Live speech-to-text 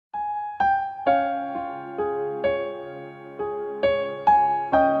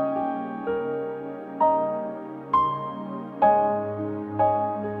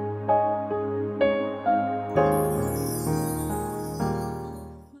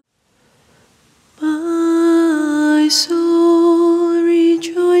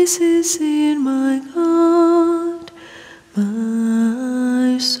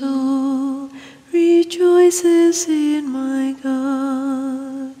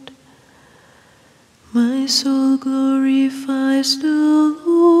soul glorifies the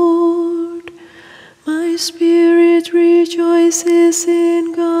Lord. My spirit rejoices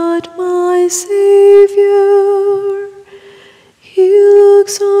in God my Savior. He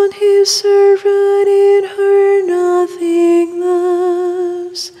looks on his servant in her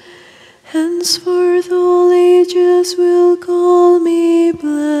nothingness. Henceforth all ages will call me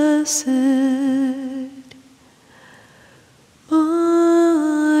blessed.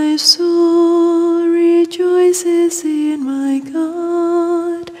 My soul rejoices in my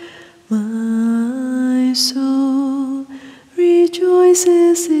God. My soul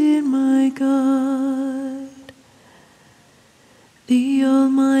rejoices in my God. The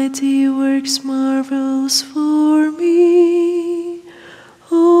Almighty works marvels for me.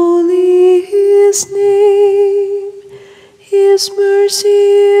 Holy His name. His mercy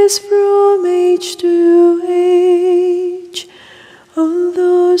is from age to age on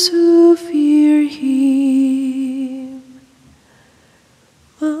those who fear Him.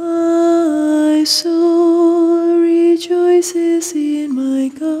 My soul rejoices in my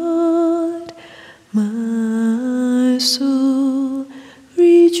God. My soul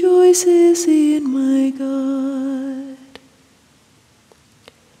rejoices in my God.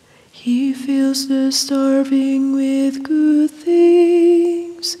 He fills the starving with good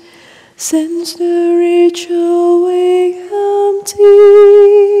things, sends the rich away empty.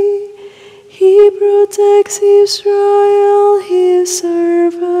 He protects Israel, his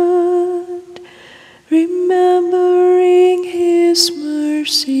servant, remembering his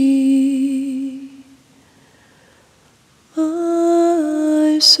mercy.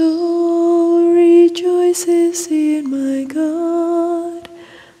 My soul rejoices in my God.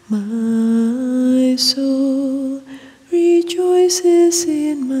 My soul rejoices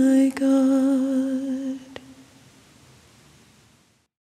in my God.